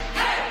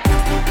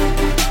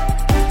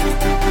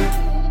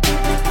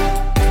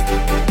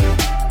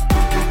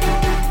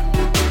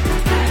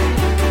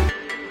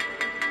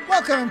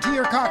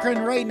Cochrane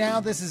right now.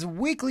 This is a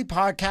weekly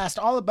podcast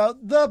all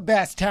about the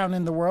best town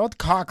in the world,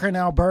 Cochrane,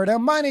 Alberta.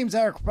 My name's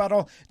Eric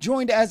Buttle,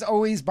 joined as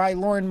always by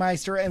Lauren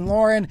Meister. And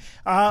Lauren,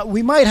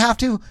 we might have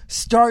to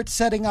start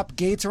setting up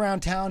gates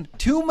around town.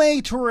 Too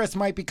many tourists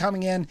might be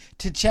coming in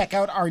to check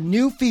out our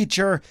new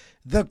feature,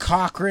 the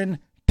Cochrane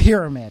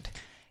Pyramid.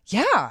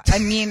 Yeah, I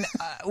mean,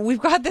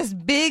 we've got this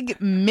big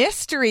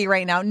mystery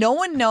right now. No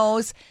one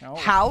knows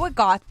how it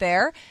got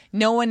there.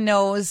 No one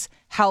knows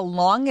how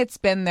long it's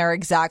been there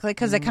exactly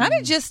because it kind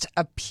of just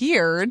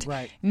appeared.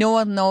 Right. No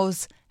one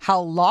knows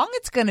how long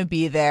it's going to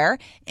be there.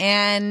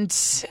 And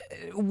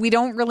we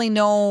don't really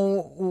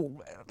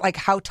know like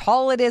how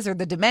tall it is or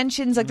the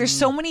dimensions. Like there's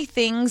so many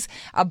things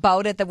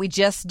about it that we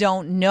just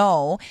don't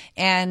know.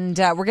 And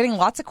we're getting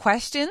lots of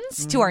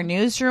questions to our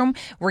newsroom.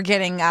 We're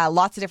getting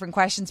lots of different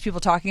questions,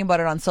 people talking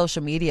about it on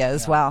social media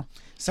as well.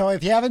 So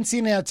if you haven't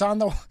seen it, it's on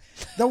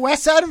the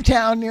west side of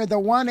town near the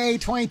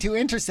 1A22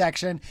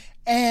 intersection,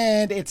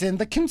 and it's in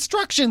the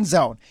construction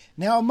zone.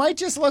 Now, it might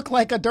just look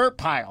like a dirt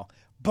pile,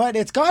 but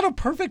it's got a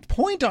perfect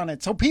point on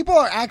it. So people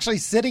are actually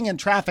sitting in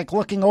traffic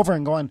looking over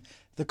and going,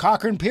 the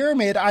Cochrane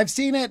Pyramid, I've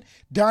seen it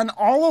done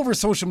all over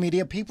social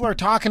media. People are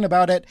talking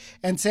about it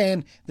and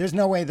saying there's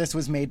no way this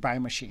was made by a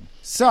machine.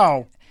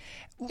 So,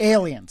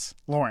 aliens,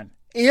 Lauren.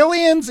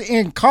 Aliens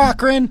in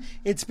Cochrane.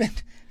 It's been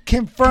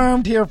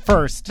confirmed here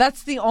first.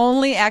 That's the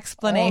only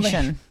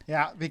explanation.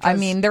 Yeah, because I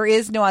mean, there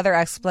is no other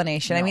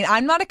explanation. No. I mean,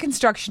 I'm not a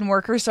construction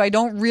worker, so I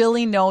don't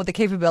really know the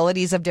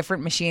capabilities of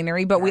different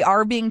machinery, but we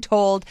are being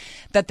told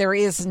that there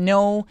is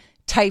no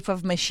type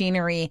of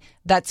machinery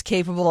that's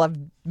capable of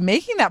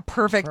making that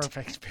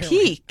perfect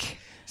peak.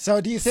 So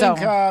do you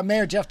think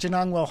Mayor Jeff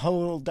Janung will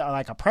hold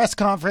like a press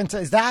conference?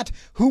 Is that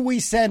who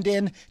we send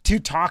in to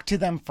talk to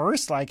them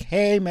first? Like,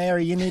 hey, Mayor,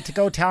 you need to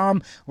go tell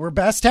them we're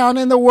best town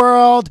in the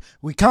world.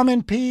 We come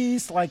in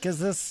peace. Like, is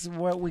this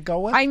what we go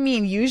with? I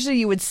mean, usually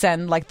you would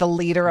send like the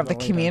leader of the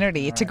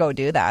community to go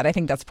do that. I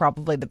think that's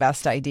probably the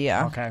best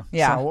idea. Okay.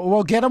 Yeah. So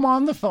we'll get them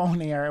on the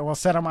phone here and we'll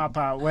set them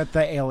up with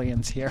the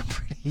aliens here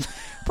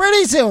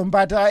pretty soon.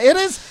 But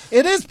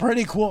it is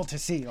pretty cool to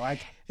see. Like,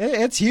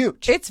 it's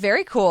huge. It's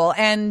very cool.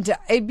 And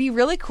it'd be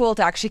really cool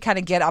to actually kind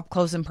of get up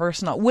close and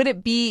personal. Would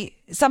it be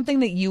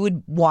something that you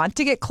would want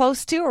to get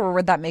close to, or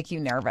would that make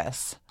you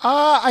nervous?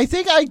 I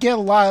think I'd get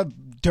a lot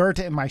of dirt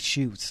in my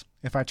shoes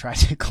if I tried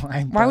to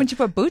climb. Why wouldn't you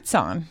put boots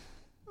on?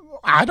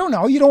 I don't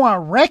know. You don't want to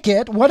wreck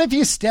it. What if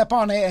you step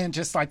on it and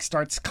just like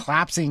starts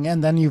collapsing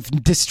and then you've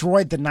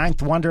destroyed the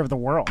ninth wonder of the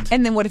world?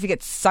 And then what if you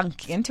get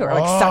sunk into it, or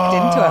like sucked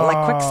into it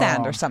like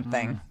quicksand or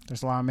something?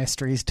 There's a lot of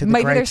mysteries to the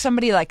Maybe there's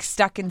somebody like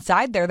stuck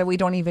inside there that we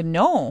don't even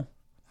know.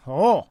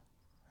 Oh,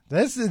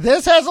 this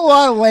has a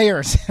lot of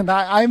layers, and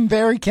I'm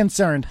very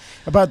concerned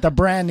about the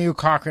brand new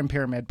Cochrane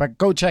Pyramid. But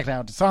go check it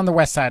out. It's on the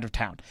west side of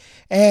town.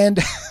 And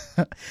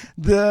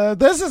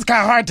this is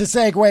kind of hard to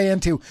segue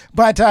into,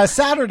 but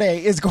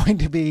Saturday is going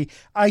to be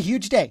a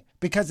huge day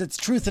because it's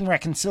Truth and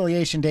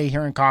Reconciliation Day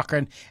here in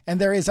Cochrane,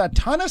 and there is a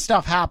ton of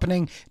stuff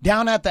happening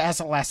down at the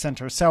SLS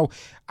Center. So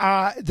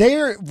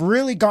they're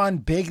really gone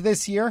big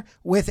this year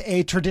with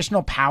a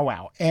traditional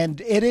powwow,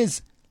 and it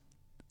is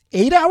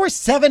 8 hours,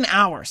 7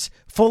 hours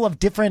full of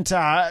different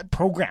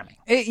programming.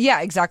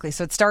 Yeah, exactly.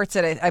 So it starts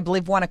at, I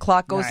believe, 1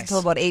 o'clock, goes until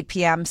about 8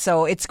 p.m.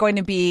 So it's going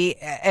to be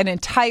an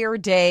entire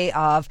day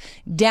of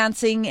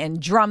dancing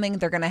and drumming.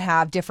 They're going to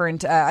have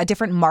a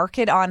different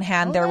market on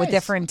hand there with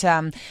different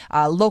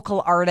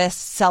local artists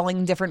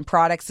selling different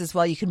products as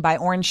well. You can buy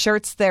orange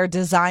shirts there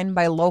designed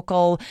by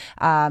local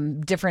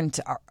different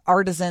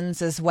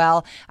artisans as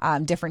well,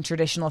 different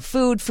traditional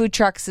food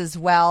trucks as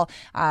well,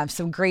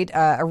 some great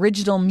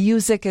original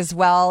music as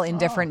well in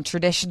different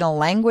traditional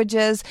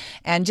languages.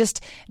 And just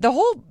the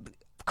whole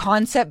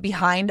concept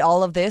behind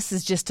all of this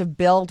is just to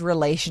build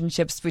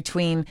relationships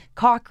between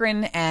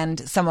Cochrane and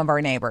some of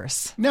our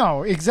neighbors.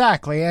 No,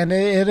 exactly. And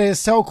it is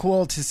so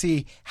cool to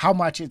see how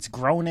much it's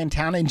grown in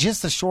town in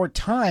just a short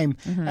time.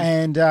 Mm-hmm.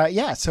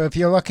 And so if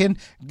you're looking,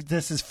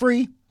 this is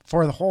free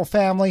for the whole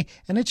family,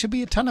 and it should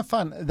be a ton of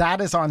fun. That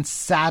is on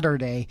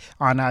Saturday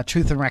on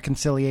Truth and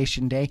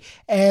Reconciliation Day.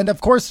 And of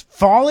course,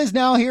 fall is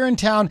now here in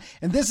town,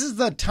 and this is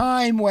the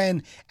time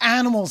when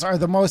animals are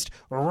the most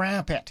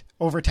rampant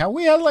over town.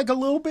 We had like a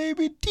little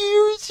baby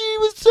deer. She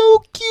was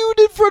so cute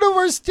in front of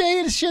our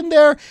station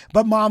there,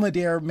 but Mama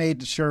Deer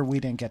made sure we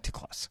didn't get too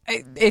close.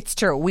 It's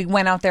true. We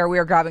went out there, we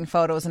were grabbing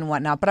photos and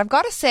whatnot, but I've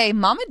got to say,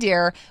 Mama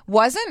Deer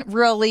wasn't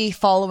really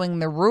following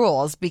the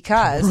rules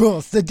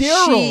because... The deer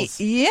rules.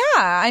 Yeah,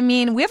 I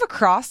mean, we have a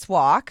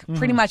crosswalk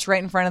pretty much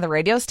right in front of the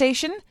radio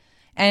station,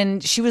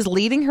 and she was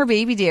leading her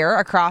baby deer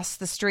across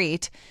the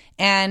street,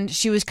 and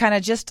she was kind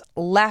of just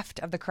left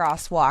of the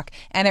crosswalk,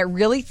 and it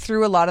really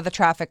threw a lot of the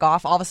traffic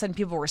off. All of a sudden,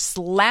 people were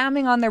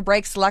slamming on their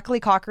brakes. Luckily,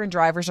 Cochrane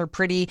drivers are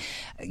pretty,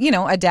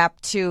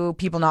 adept to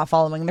people not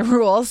following the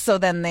rules. So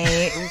then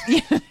they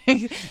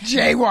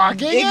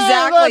jaywalking.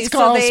 Exactly.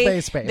 So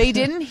they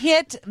didn't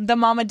hit the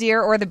mama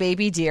deer or the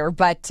baby deer,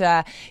 but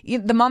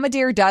the mama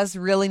deer does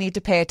really need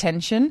to pay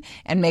attention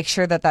and make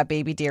sure that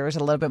baby deer is a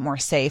little bit more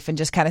safe, and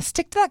just kind of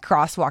stick to that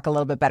crosswalk a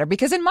little bit better.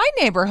 Because in my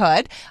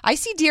neighborhood, I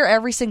see deer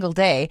every single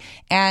day,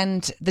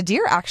 and the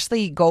deer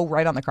actually go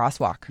right on the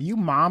crosswalk. Are you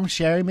mom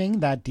shaming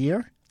that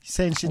deer?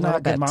 Saying she's not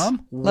a good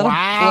mom? Little bit.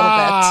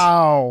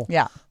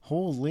 Yeah.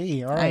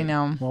 Holy. All right. I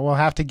know. Well, we'll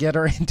have to get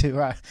her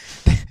into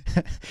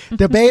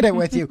debate it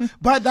with you.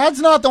 But that's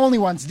not the only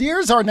ones.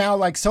 Deers are now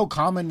like so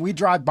common. We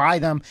drive by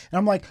them and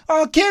I'm like,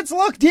 oh, kids,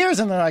 look, deers.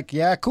 And they're like,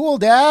 yeah, cool,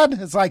 Dad.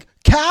 It's like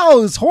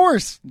cows,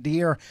 horse,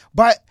 deer.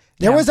 But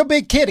there was a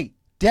big kitty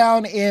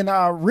down in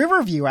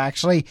Riverview,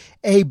 actually.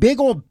 A big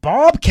old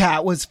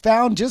bobcat was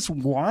found just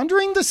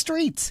wandering the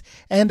streets.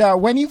 And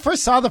when you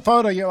first saw the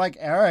photo, you're like,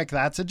 Eric,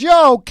 that's a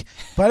joke.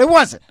 But it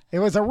wasn't. It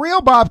was a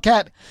real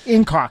bobcat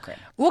in Cochrane.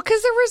 Well,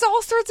 because there was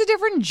all sorts of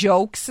different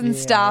jokes and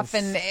stuff.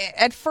 And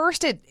at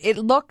first it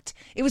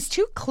was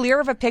too clear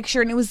of a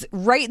picture, and it was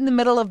right in the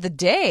middle of the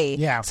day.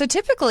 Yeah. So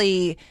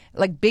typically,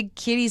 like big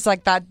kitties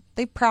like that,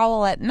 they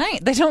prowl at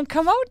night. They don't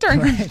come out during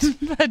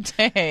the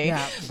day.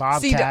 Yeah,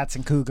 bobcats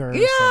and cougars.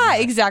 Yeah,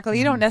 exactly.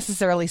 You don't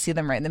necessarily see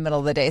them right in the middle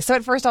of the day. So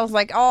at first I was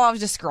like, I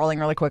was just scrolling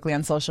really quickly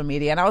on social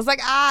media, and I was like,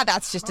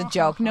 that's just a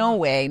joke. No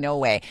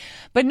way.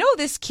 But no,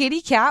 this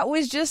kitty cat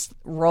was just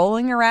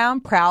rolling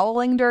around,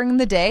 prowling during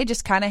the day,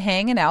 just kind of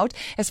hanging out.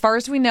 As far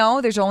as we know,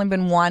 there's only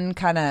been one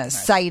kind of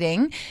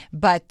sighting,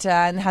 but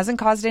it hasn't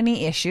caused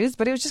any issues,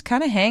 but it was just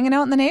kind of hanging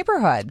out in the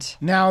neighborhood.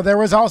 Now, there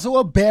was also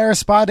a bear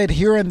spotted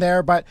here and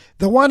there, but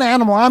the one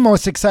animal I'm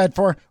most excited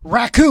for,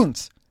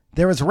 raccoons.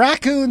 There was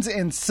raccoons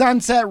in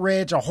Sunset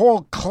Ridge, a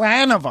whole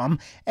clan of them,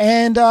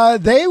 and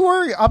they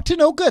were up to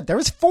no good. There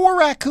was 4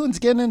 raccoons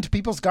getting into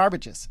people's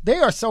garbages. They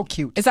are so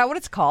cute. Is that what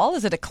it's called?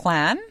 Is it a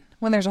clan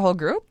when there's a whole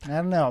group? I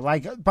don't know.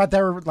 But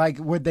they're like,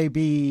 would they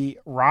be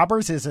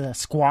robbers? Is it a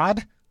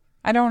squad?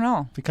 I don't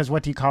know. Because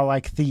what do you call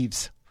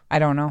thieves? I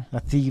don't know. The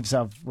thieves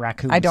of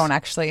raccoons. I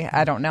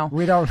don't know.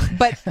 We don't.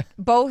 But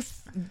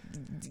both,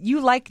 do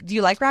you like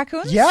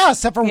raccoons? Yeah,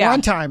 except for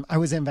one time I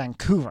was in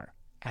Vancouver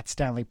at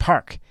Stanley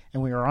Park,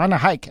 and we were on a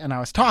hike, and I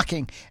was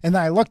talking, and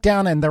then I looked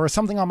down, and there was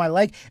something on my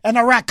leg, and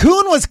a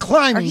raccoon was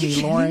climbing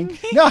me, Lauren.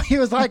 No, he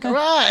was like,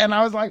 and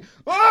I was like,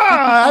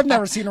 I've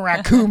never seen a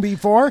raccoon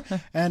before,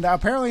 and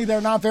apparently they're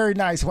not very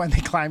nice when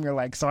they climb your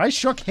leg, so I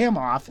shook him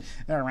off,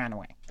 and I ran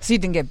away. So you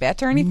didn't get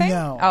bit or anything?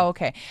 No. Oh,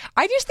 okay.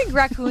 I just think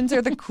raccoons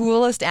are the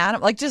coolest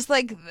animal.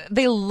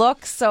 They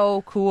look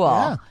so cool.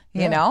 Yeah.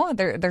 You know,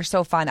 they're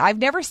so fun. I've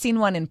never seen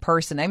one in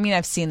person. I mean,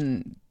 I've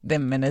seen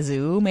them in a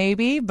zoo,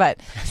 maybe,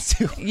 but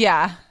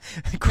yeah.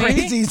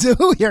 Crazy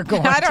zoo you're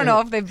going I don't know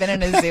if they've been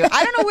in a zoo.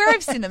 I don't know where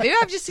I've seen them. Maybe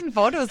I've just seen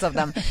photos of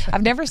them.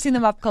 I've never seen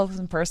them up close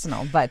and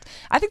personal, but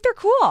I think they're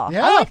cool.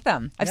 Yeah. I like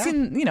them. I've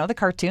seen, the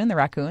cartoon, The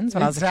Raccoons,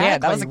 when I was a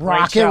kid. That was a great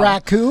Rocket show.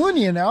 Raccoon,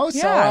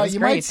 so you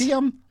great. might see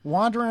them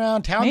wandering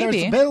around town.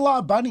 Maybe. There's been a lot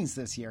of bunnies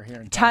this year here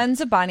in town.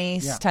 Tons of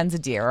bunnies, tons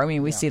of deer. I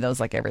mean, we see those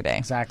like every day.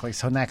 Exactly.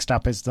 So next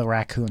up is the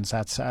raccoons.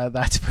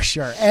 That's for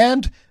sure.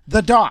 And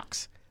the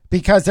dogs.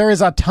 Because there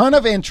is a ton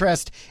of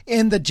interest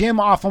in the Jim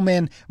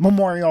Offelman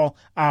Memorial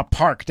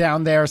Park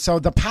down there. So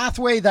the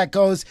pathway that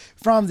goes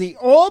from the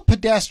old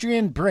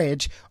pedestrian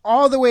bridge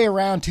all the way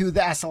around to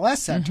the SLS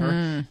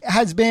Center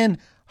has been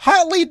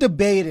hotly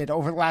debated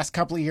over the last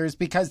couple of years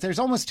because there's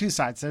almost 2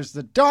 sides. There's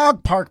the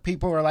dog park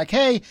people who are like,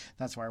 hey,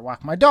 that's where I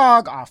walk my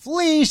dog off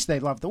leash. They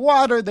love the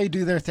water. They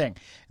do their thing.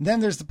 And then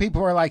there's the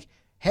people who are like,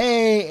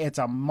 hey, it's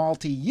a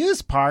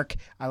multi-use park.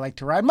 I like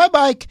to ride my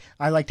bike.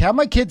 I like to have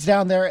my kids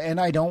down there, and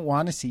I don't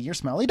want to see your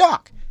smelly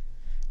dog.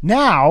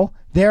 Now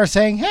they're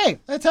saying, hey,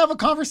 let's have a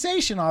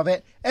conversation of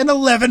it, and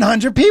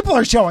 1,100 people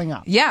are showing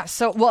up. Yeah,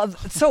 so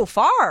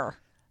far.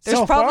 There's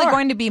probably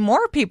going to be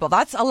more people.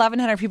 That's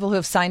 1,100 people who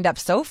have signed up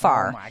so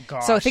far. Oh, my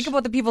gosh. So think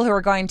about the people who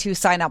are going to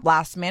sign up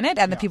last minute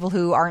and the people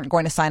who aren't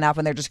going to sign up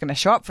and they're just going to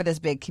show up for this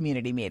big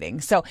community meeting.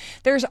 So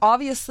there's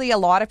obviously a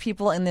lot of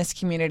people in this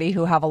community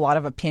who have a lot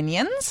of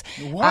opinions.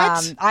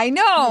 What? I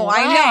know.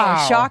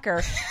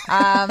 Shocker.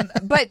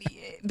 But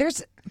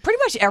there's pretty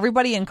much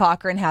everybody in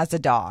Cochrane has a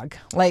dog.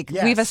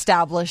 We've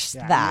established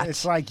that.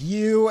 It's like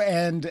you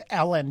and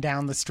Ellen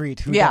down the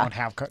street who don't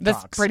have dogs.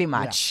 That's pretty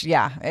much,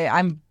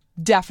 I'm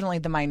definitely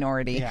the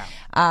minority.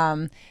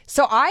 Yeah.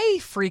 So I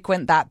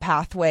frequent that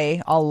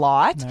pathway a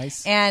lot.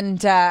 Nice.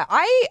 And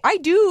I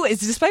do,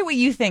 despite what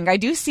you think, I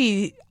do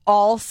see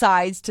all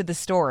sides to the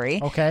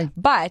story. Okay.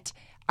 But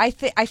I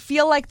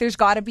feel like there's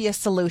got to be a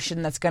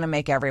solution that's going to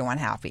make everyone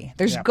happy.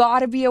 There's got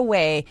to be a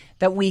way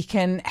that we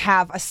can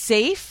have a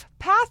safe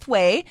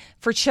pathway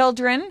for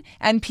children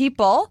and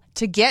people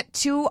to get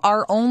to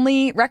our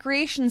only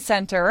recreation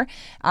center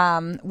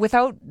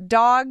without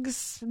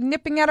dogs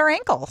nipping at our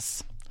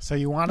ankles. So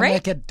you want to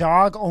make it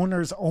dog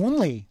owners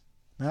only.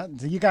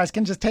 You guys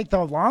can just take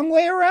the long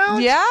way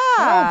around? Yeah.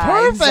 Oh,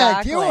 perfect.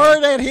 Exactly. You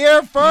heard it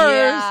here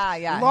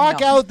first. Yeah.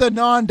 Lock out the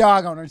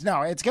non-dog owners.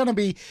 No, it's going to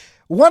be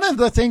one of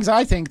the things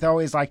I think, though,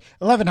 is like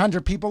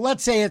 1,100 people.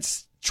 Let's say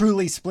it's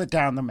truly split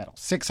down the middle.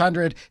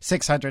 600.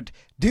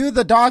 Do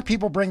the dog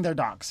people bring their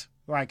dogs?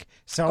 Like,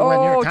 so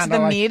when you're kind to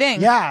of the like,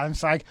 meeting. Yeah,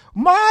 it's like,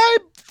 my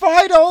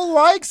Fido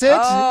likes it.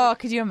 Oh,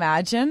 could you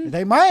imagine?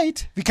 They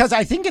might, because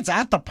I think it's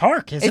at the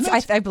park, isn't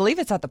it? I believe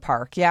it's at the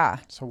park, yeah.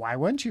 So why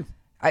wouldn't you?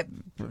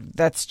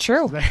 That's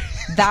true.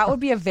 That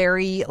would be a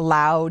very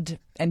loud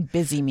and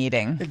busy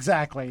meeting.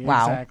 Exactly.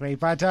 Wow. Exactly.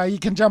 But you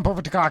can jump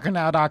over to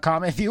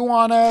CochraneNow.com. If you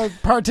want to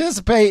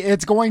participate,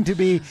 it's going to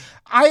be...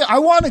 I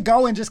want to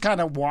go and just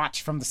kind of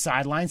watch from the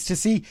sidelines to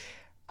see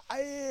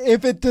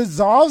if it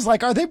dissolves.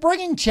 Like, are they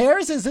bringing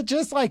chairs? Is it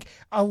just like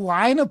a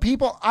line of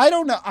people? I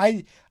don't know.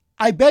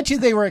 I bet you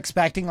they were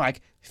expecting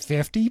like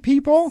 50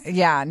 people.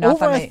 Yeah,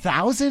 over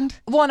 1,000.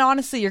 Well, and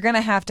honestly, you're going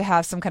to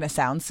have some kind of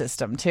sound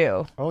system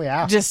too. Oh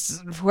yeah,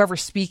 just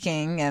whoever's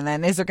speaking, and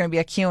then is there going to be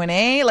a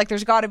Q&A? Like,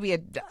 there's got to be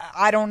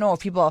I don't know if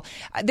people.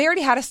 They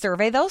already had a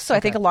survey though, so I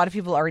think a lot of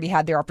people already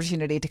had their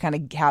opportunity to kind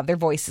of have their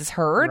voices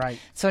heard. Right.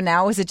 So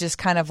now is it just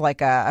kind of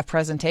like a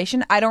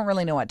presentation? I don't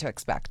really know what to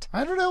expect.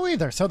 I don't know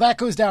either. So that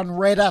goes down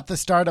right at the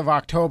start of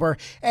October,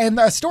 and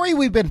a story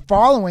we've been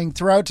following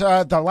throughout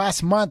the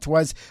last month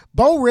was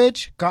Bow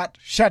Ridge got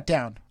shut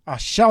down. A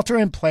shelter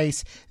in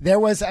place. There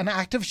was an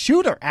active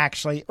shooter,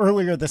 actually,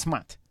 earlier this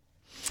month.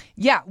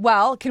 Yeah,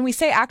 well, can we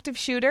say active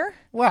shooter?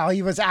 Well,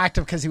 he was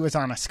active because he was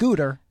on a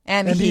scooter.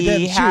 And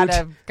he had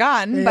a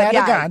gun. He had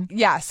a gun.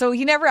 Yeah, so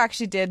he never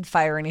actually did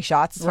fire any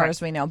shots as far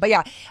as we know. But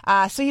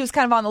yeah, so he was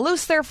kind of on the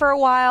loose there for a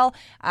while.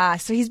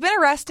 So he's been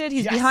arrested.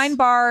 He's behind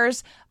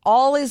bars.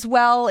 All is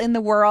well in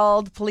the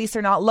world. Police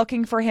are not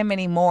looking for him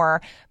anymore.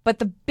 But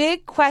the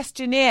big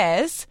question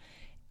is...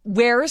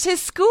 where's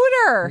his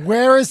scooter?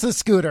 Where is the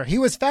scooter? He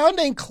was found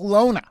in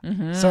Kelowna.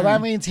 Mm-hmm. So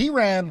that means he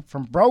ran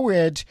from Bow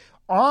Ridge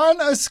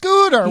on a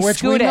scooter,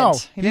 which we know.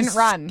 He didn't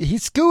run. He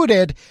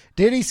scooted.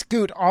 Did he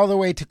scoot all the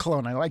way to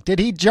Kelowna? Like, did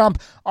he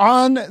jump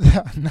on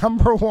the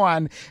number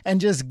one and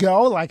just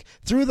go, like,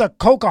 through the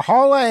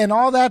Coca-Cola and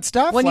all that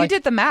stuff? When you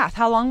did the math,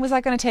 how long was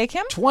that going to take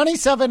him?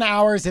 27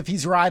 hours if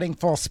he's riding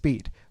full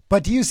speed.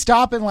 But do you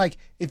stop and, like,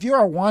 if you're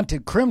a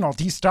wanted criminal,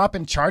 do you stop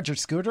and charge your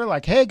scooter?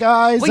 Like, hey,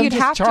 guys, well, you'd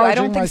have to. I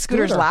don't think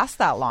scooters scooter. last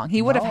that long.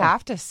 He would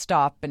have to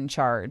stop and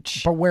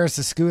charge. But where's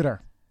the scooter?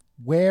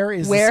 Where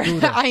is the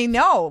scooter? I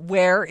know.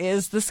 Where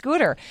is the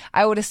scooter?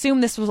 I would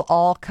assume this will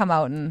all come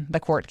out in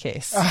the court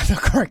case. The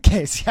court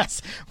case,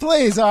 yes.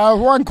 Please,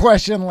 one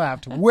question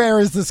left. Where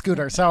is the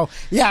scooter? So,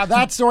 yeah,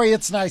 that story,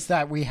 it's nice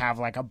that we have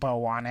like a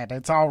bow on it.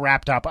 It's all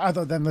wrapped up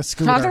other than the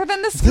scooter. Other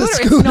than the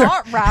scooter. It's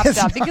not wrapped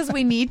up because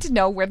we need to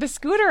know where the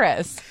scooter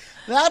is.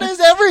 That is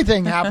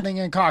everything happening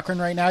in Cochrane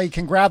right now. You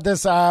can grab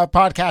this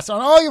podcast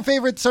on all your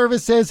favorite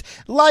services.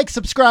 Like,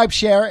 subscribe,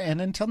 share, and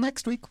until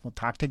next week, we'll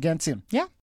talk to you again soon. Yeah.